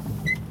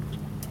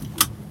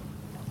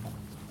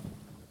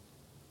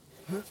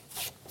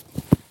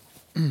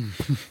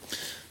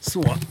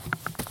 Så,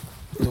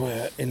 då är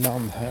jag i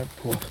land här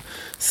på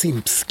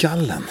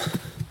Simpskallen.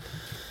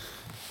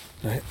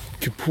 Den här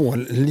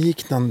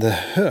kupolliknande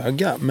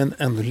höga men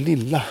ändå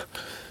lilla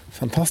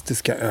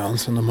fantastiska ön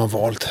som de har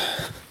valt.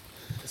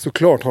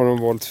 Såklart har de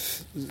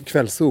valt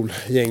kvällssol,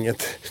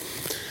 gänget.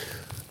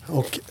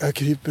 Och jag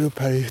kryper upp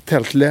här i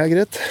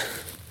tältlägret.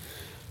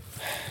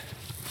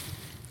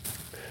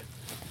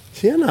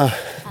 Tjena!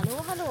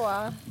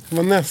 Hallå.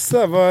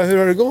 Vanessa, hur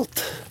har det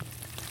gått?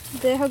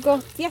 Det har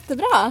gått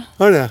jättebra.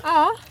 Har det?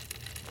 Ja.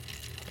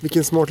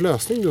 Vilken smart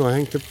lösning du har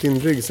hängt upp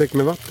din ryggsäck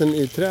med vatten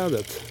i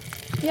trädet.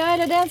 Ja,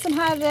 eller det är en sån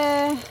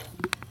här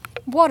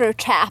water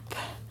tap.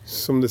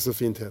 Som det så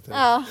fint heter.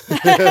 Ja.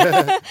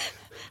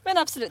 Men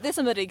absolut, det är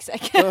som en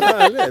ryggsäck. Ja,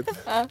 härligt.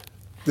 Ja.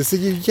 Det ser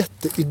ju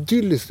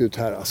jätteidylliskt ut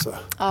här alltså.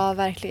 Ja,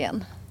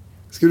 verkligen.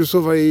 Ska du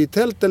sova i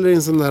tält eller i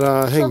en sån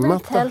där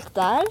hängmatta? Som ett tält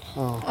där.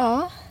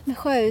 Ja. Med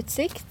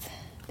sjöutsikt.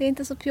 Det är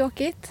inte så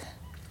pjåkigt.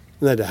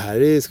 Nej, det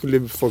här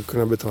skulle folk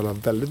kunna betala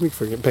väldigt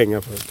mycket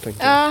pengar för.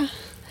 Tänker jag. Ja.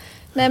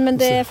 Nej, men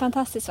det är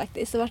fantastiskt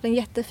faktiskt. Det har varit en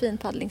jättefin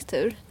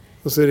paddlingstur.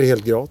 Och så är det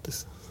helt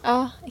gratis.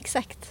 Ja,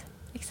 exakt.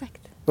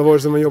 Vad var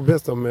det som var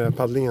jobbigast då med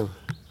paddlingen?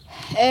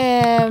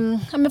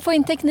 Men få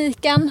in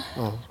tekniken.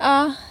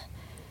 Ja.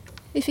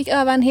 Vi fick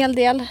öva en hel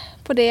del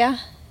på det.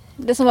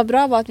 Det som var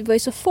bra var att vi var ju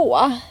så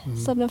få.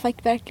 Så man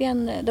fick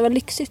verkligen, det var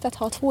lyxigt att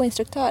ha 2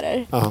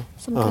 instruktörer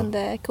som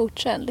kunde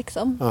coacha en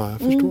liksom. Ja, jag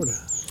förstår det.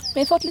 Vi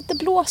har fått lite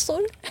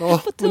blåsor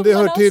Ja, på men det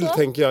hör till så.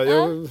 tänker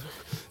jag.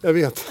 Jag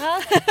vet.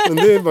 Men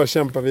det är bara att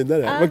kämpa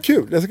vidare. Vad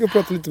kul, jag ska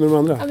prata lite med de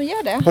andra. Ja, men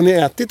gör det. Har ni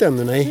ätit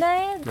ännu? Nej,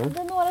 det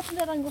är några som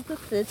redan gått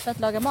upp dit för att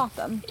laga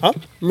maten. Ja,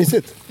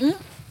 mysigt.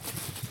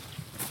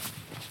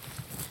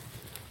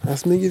 Jag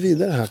smyger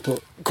vidare här på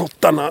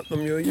kottarna.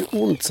 De gör ju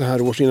ont så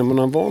här års innan man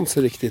har vant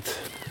sig riktigt.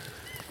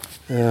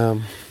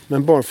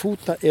 Men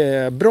barfota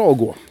är bra att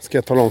gå, ska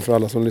jag tala om för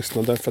alla som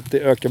lyssnar. Därför att det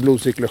ökar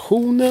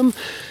blodcirkulationen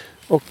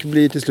och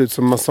blir till slut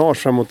som massage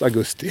framåt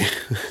augusti.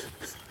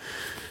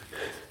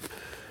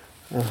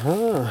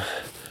 Aha.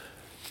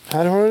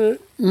 Här har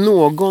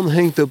någon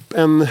hängt upp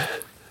en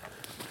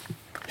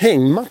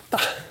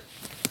hängmatta.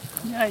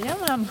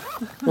 Jajamän.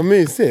 Vad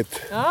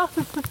mysigt. Ja.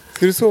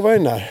 Ska du sova i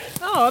den där?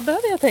 Ja, det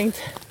hade jag tänkt.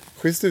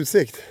 Schysst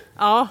utsikt.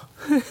 Ja,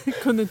 det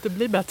kunde inte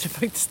bli bättre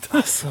faktiskt.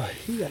 Alltså,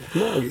 helt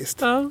magiskt.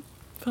 Ja,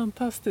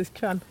 fantastisk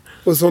kväll.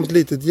 Och sånt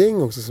litet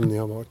gäng också som ni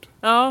har varit.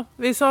 Ja,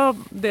 vi sa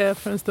det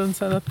för en stund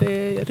sedan att det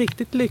är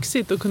riktigt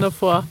lyxigt att kunna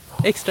få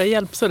extra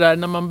hjälp sådär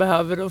när man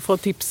behöver och få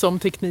tips om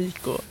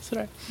teknik och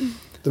sådär.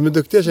 De är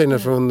duktiga tjejerna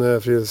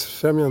från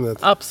Friluftsfrämjandet.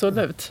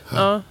 Absolut,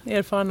 ja,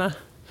 erfarna.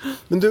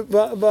 Men du,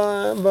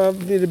 vad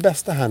blir det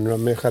bästa här nu då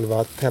med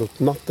själva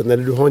tältnatten?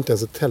 Eller du har inte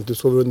ens ett tält, du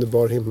sover under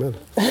bar himmel.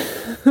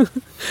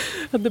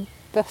 Det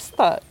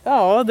bästa?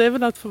 Ja, det är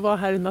väl att få vara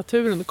här i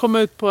naturen. Komma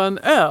ut på en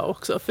ö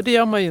också. För det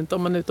gör man ju inte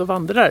om man är ute och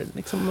vandrar.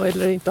 Liksom,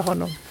 eller inte har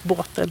någon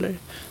båt eller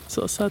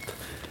så. Så att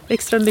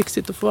extra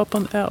lyxigt att få vara på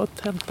en ö och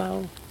tälta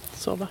och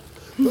sova.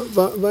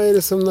 Vad är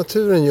det som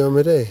naturen gör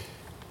med dig?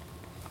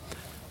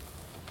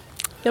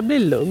 Jag blir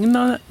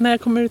lugn när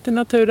jag kommer ut i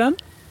naturen.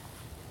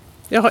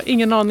 Jag har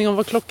ingen aning om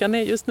vad klockan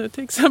är just nu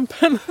till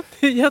exempel.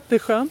 Det är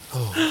jätteskönt.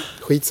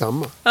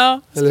 Skitsamma.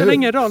 Ja, det spelar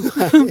ingen roll.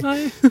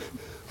 Nej.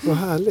 Vad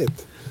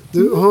härligt.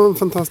 Du har en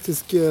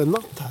fantastisk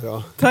natt här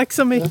då. Tack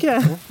så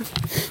mycket.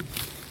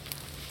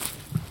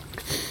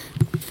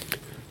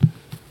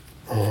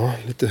 Ja,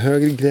 lite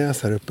högre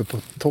gräs här uppe på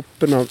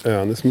toppen av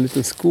ön. Det är som en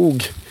liten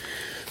skog.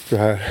 Det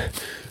här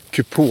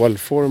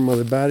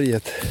kupolformade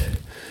berget.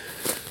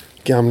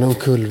 Gamla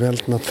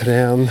omkullvältna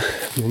trän,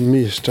 någon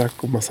myrstack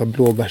och massa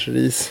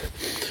blåbärsris.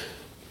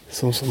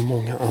 Som så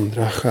många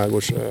andra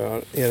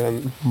skärgårdsöar är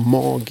den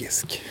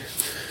magisk.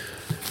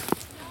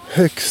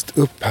 Högst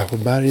upp här på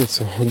berget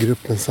så har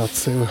gruppen satt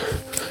sig och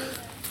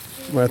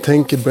vad jag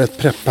tänker börjat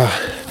preppa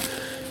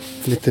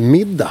lite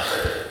middag.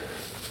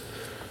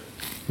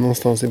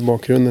 Någonstans i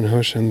bakgrunden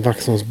hörs en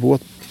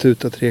Vaxholmsbåt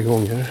tuta 3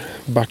 gånger.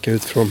 Backa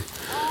ut från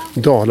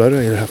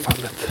Dalarö i det här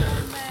fallet.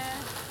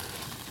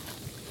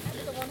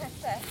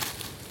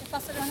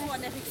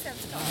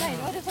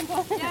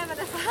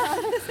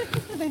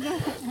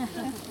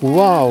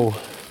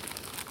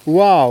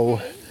 Wow!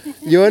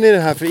 Gör ni det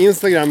här för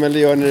Instagram eller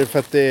gör ni det för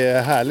att det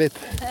är härligt?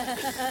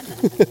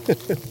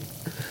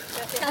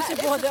 Kanske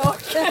både och.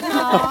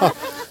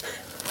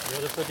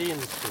 Gör det för din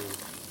skull.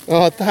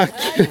 Ja, tack.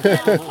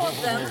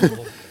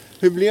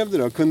 Hur blev det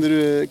då?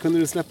 Kunde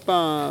du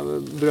släppa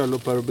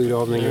bröllopar och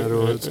begravningar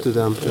och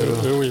studenter?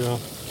 Jo,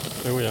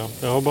 ja.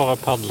 Jag har bara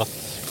paddlat.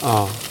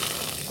 Ja.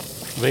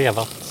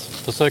 Vevat.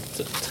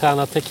 Försökt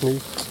träna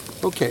teknik.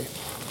 Okej.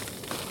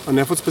 Har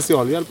ni fått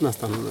specialhjälp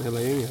nästan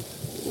hela gänget?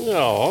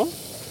 Ja,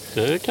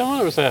 det kan man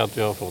väl säga att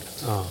vi har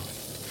fått. Ja.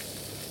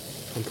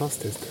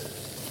 Fantastiskt.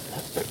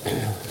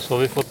 Så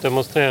har vi fått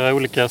demonstrera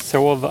olika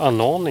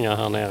sovanordningar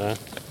här nere.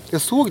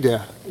 Jag såg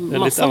det. Det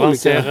är lite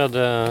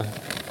avancerade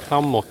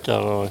hammockar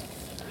och...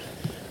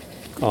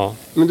 Ja.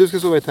 Men du ska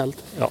sova i tält?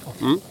 Ja.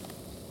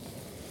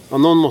 Ja,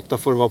 någon måtta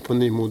får det vara på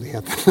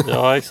nymodigheten.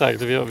 Ja,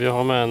 exakt. Vi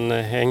har med en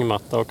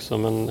hängmatta också,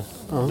 men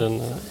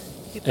den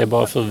är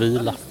bara för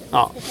vila.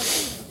 Ja.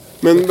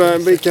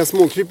 Men vilka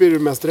småkryp är du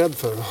mest rädd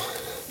för då?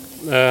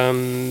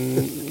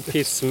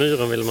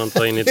 Pissmyren vill man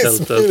ta in i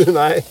tältet.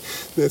 Nej,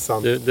 det är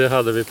sant. Det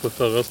hade vi på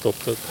förra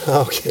stoppet.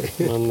 Ja, okej.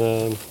 Men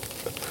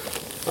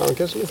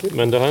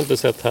det har jag inte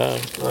sett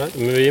här. Nej.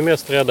 Men vi är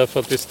mest rädda för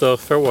att vi stör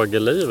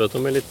fågellivet.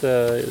 De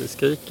är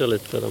skriker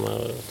lite, de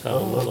här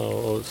tärnorna.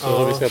 Och så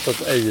har vi sett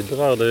att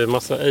ejdrar, det är en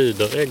massa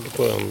ejderägg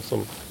på ön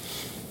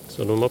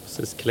så de har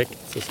precis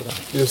kläckts och sådär.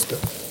 Just det.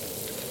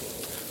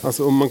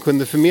 Alltså om man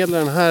kunde förmedla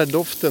den här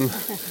doften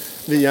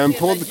via en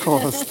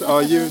podcast.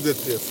 Ja,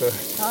 ljudet vet du.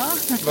 Ja.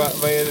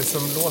 Vad är det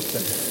som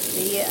låter?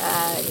 Det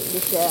är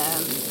lite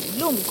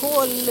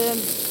blomkål,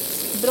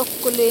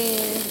 broccoli,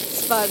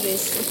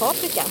 sparris och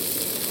paprika.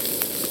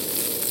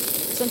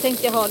 Sen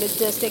tänkte jag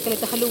steka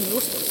lite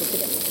halloumiost också till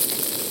det.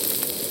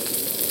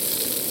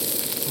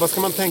 Vad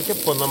ska man tänka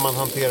på när man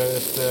hanterar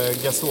ett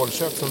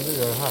gasolkök som du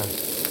gör här?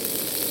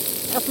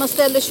 Att man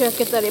ställer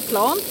köket där det är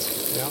plant.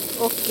 Ja.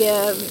 Och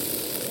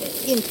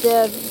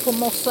inte på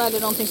mossa eller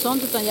någonting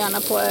sånt, utan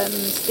gärna på en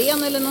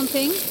sten eller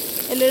någonting.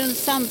 Eller en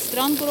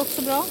sandstrand går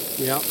också bra.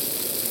 Ja.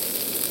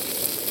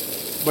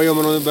 Vad gör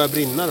man om det börjar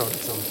brinna då?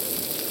 Liksom?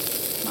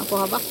 Man får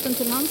ha vatten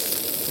till hands.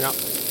 Ja.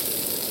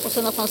 Och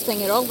sen att man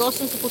stänger av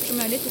gasen så fort som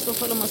möjligt i så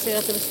fall om man ser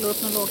att det slår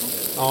upp någon låga.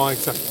 Ja,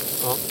 exakt.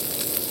 Ja.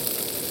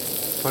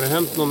 Har det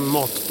hänt någon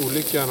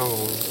matolycka någon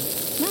gång?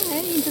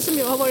 Nej, inte som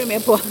jag har varit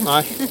med på.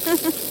 Nej,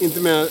 inte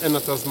mer än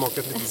att det har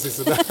smakat lite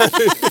sådär.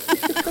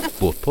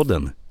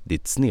 Båtpodden,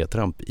 ditt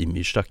snedtramp i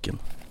myrstacken.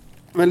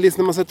 Men Liz,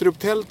 när man sätter upp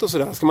tält och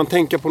sådär, ska man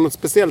tänka på något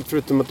speciellt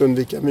förutom att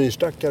undvika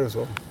myrstackar och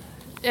så?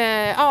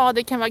 Ja,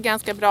 det kan vara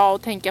ganska bra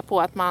att tänka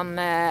på att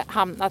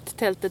att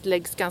tältet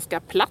läggs ganska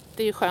platt.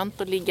 Det är ju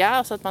skönt att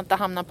ligga så att man inte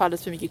hamnar på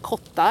alldeles för mycket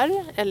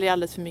kottar eller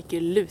alldeles för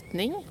mycket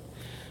lutning.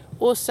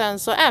 Och sen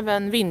så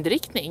även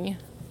vindriktning.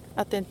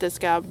 Att det inte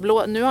ska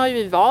nu har ju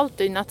vi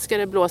valt, i natt ska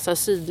det blåsa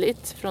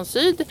sydligt från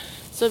syd.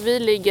 Så vi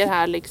ligger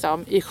här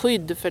liksom i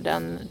skydd för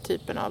den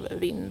typen av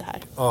vind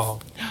här. Ja,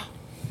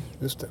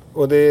 just det.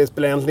 Och det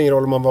spelar egentligen ingen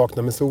roll om man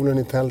vaknar med solen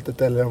i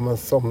tältet eller om man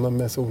somnar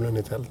med solen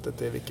i tältet.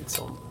 Det är vilket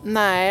som.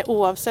 Nej,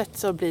 oavsett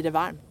så blir det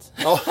varmt.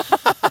 Ja,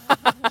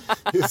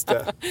 just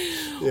det.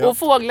 Ja. Och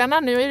fåglarna,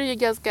 nu är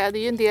det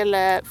ju en del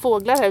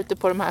fåglar här ute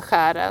på de här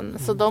skären.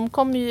 Så de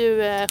kommer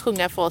ju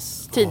sjunga för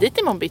oss tidigt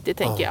i morgonbitti,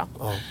 tänker jag.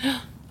 Ja.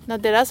 När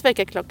deras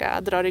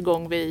väckarklocka drar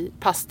igång vid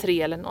pass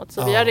 3 eller något.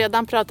 Så vi har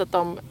redan pratat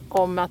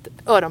om att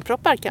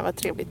öronproppar kan vara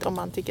trevligt om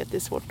man tycker att det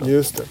är svårt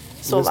att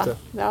sova.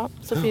 Ja,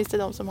 så finns det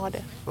de som har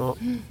det. Ja.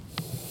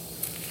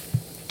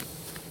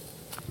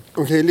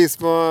 Okej,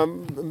 Liz,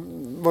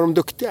 var de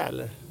duktiga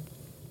eller?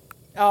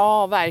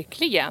 Ja,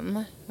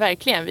 verkligen.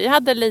 Verkligen. Vi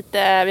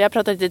har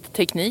pratat lite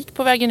teknik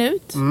på vägen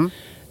ut.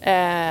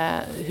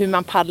 Hur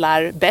man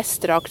paddlar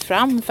bäst rakt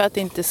fram för att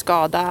inte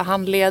skada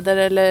handleder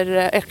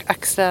eller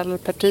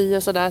axelparti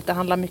och sådär. Det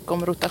handlar mycket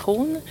om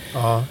rotation.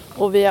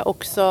 Och vi har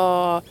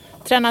också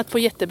tränat på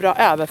jättebra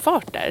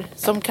överfarter.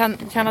 Som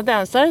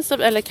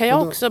kanadensare eller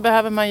kajak så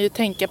behöver man ju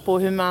tänka på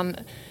hur man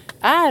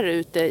är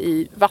ute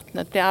i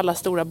vattnet med alla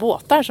stora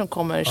båtar som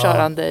kommer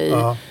körande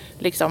i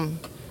liksom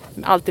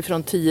allt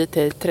ifrån 10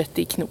 till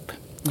 30 knop.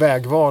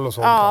 Vägval och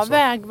sånt? Ja, alltså.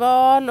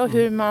 Vägval och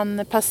hur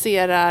man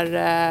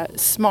passerar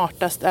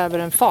smartast över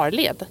en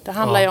farled. Det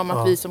handlar ju om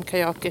att vi som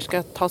kajaker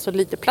ska ta så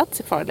lite plats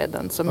i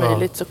farleden som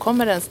möjligt. Så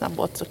kommer det en snabb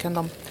båt så kan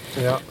de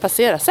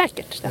passera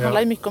säkert. Det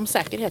handlar ju mycket om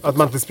säkerhet. Att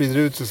man inte sprider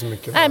ut sig så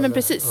mycket. Nej, men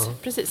precis.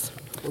 Okay.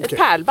 Ett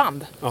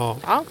pärlband. Ja.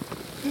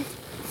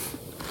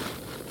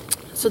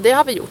 Så det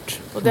har vi gjort.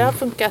 Och det har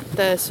funkat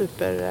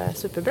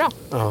superbra.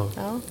 Ja.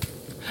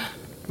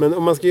 Men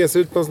om man ska ge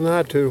sig ut på en sån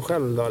här tur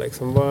själv då,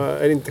 liksom, är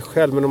det inte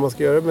själv, men om man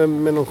ska göra det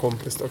med någon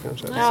kompis då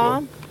kanske?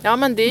 Ja,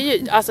 men det är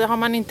ju, alltså har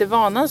man inte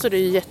vanan så är det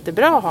ju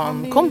jättebra att ha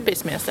en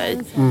kompis med sig.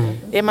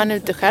 Är man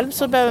ute själv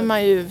så behöver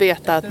man ju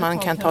veta att man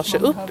kan ta sig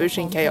upp ur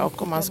sin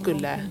kajak om man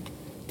skulle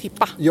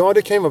tippa. Ja,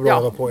 det kan ju vara bra att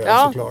öva på,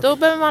 såklart. Då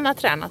behöver man ha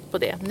tränat på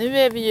det. Nu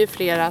är vi ju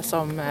flera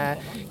som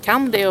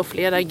kan det och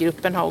flera i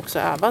gruppen har också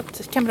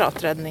övat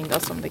kamraträddning då,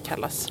 som det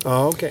kallas.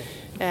 Ja, okej.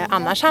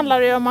 Annars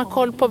handlar det om att ha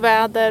koll på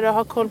väder och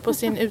ha koll på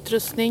sin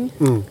utrustning.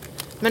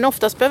 Men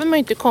oftast behöver man ju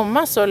inte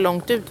komma så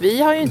långt ut.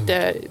 Vi har ju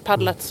inte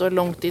paddlat så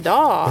långt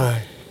idag.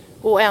 Nej.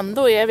 Och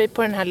ändå är vi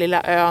på den här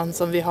lilla ön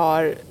som vi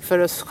har för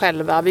oss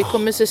själva. Vi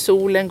kommer se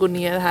solen gå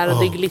ner här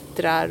och det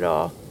glittrar.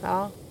 Och,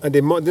 det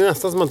är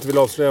nästan som man inte vill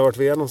avslöja vart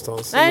vi är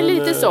någonstans. Nej, men,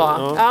 lite så.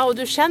 Ja, och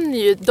du känner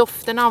ju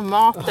doften av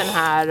maten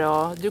här.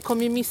 Och du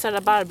kommer ju missa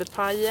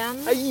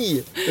rabarberpajen.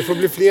 Nej, det får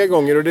bli fler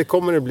gånger och det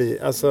kommer det bli.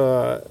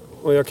 Alltså...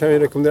 Och jag kan ju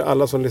rekommendera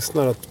alla som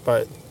lyssnar att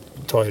bara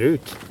ta er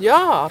ut.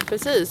 Ja,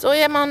 precis. Och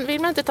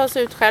vill man inte ta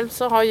sig ut själv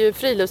så har ju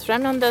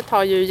Friluftsfrämjandet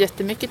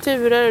jättemycket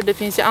turer. Det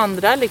finns ju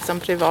andra liksom,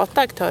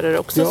 privata aktörer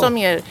också som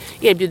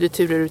erbjuder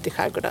turer ut i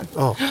skärgården.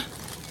 Ja.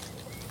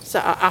 Så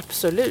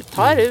absolut,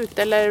 ta er ut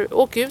eller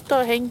åk ut och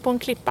häng på en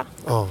klippa.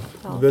 Ja,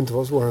 det behöver inte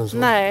vara svårare än så.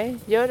 Nej,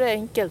 gör det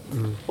enkelt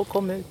och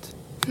kom ut.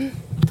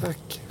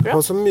 Tack. Bra.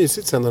 Ha så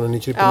mysigt sen när ni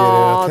kryper ner i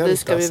ert tält. Ja, det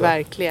ska vi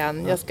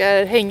verkligen. Jag ska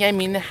hänga i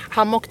min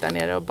hammock där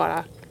nere och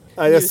bara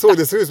det såg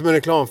ut som en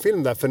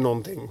reklamfilm där för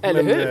någonting.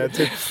 Eller hur?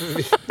 Typ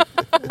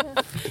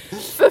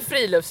för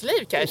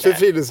friluftsliv kanske. För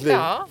friluftsliv.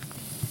 Ja.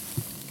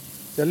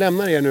 Jag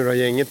lämnar er nu då,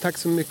 gänget. Tack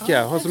så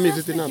mycket. Ha så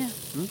mysigt i natt.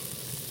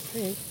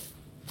 Hej.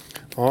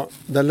 Ja,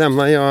 där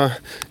lämnar jag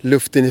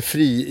Luften är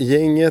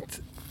fri-gänget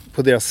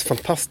på deras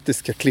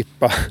fantastiska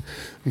klippa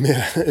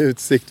med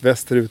utsikt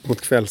västerut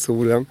mot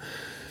kvällssolen.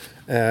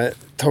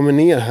 Ta mig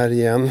ner här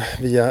igen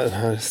via den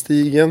här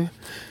stigen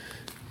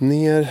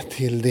ner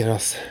till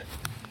deras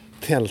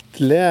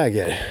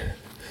tältläger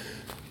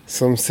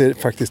som ser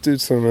faktiskt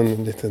ut som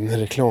en liten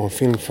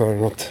reklamfilm för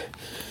något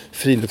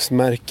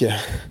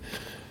friluftsmärke.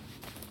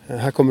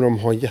 Här kommer de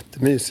ha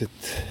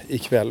jättemysigt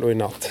ikväll och i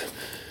natt.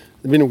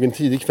 Det blir nog en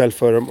tidig kväll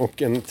för dem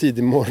och en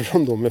tidig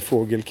morgon då med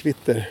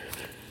fågelkvitter.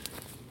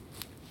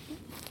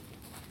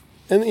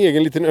 En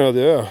egen liten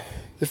öde ö.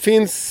 Det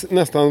finns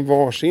nästan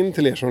varsin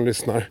till er som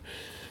lyssnar.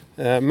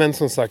 Men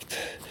som sagt,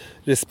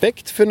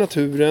 respekt för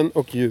naturen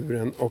och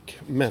djuren och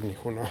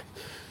människorna.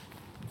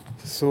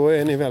 Så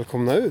är ni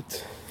välkomna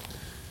ut.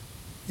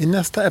 I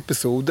nästa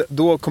episod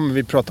då kommer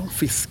vi prata om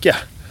fiske.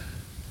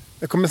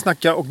 Jag kommer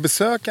snacka och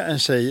besöka en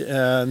tjej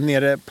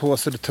nere på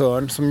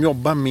Södertörn som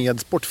jobbar med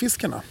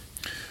sportfiskarna.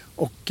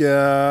 Och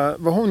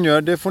vad hon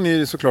gör, det får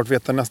ni såklart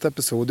veta i nästa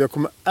episod. Jag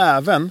kommer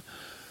även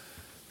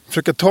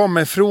försöka ta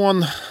mig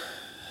från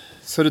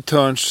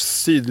Södertörns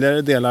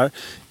sydligare delar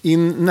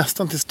in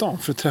nästan till stan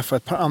för att träffa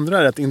ett par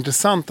andra rätt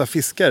intressanta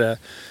fiskare.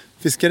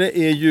 Fiskare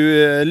är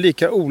ju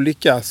lika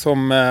olika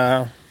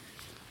som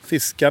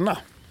fiskarna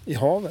i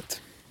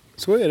havet.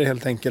 Så är det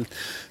helt enkelt.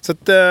 Så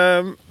att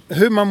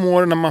hur man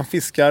mår när man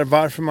fiskar,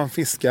 varför man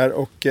fiskar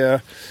och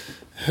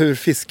hur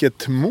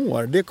fisket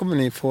mår, det kommer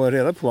ni få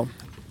reda på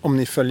om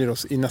ni följer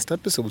oss i nästa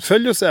episod.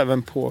 Följ oss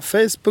även på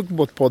Facebook,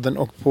 Båtpodden,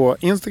 och på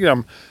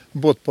Instagram,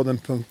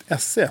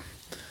 båtpodden.se.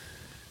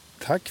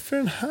 Tack för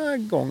den här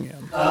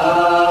gången.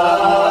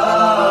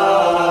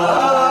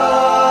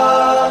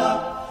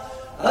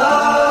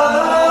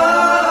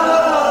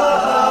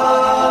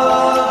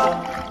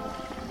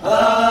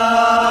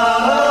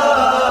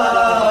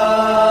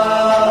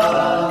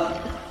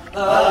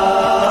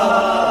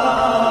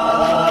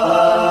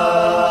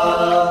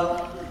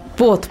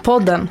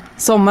 Båtpodden,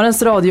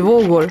 sommarens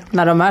radiovågor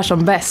när de är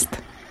som bäst.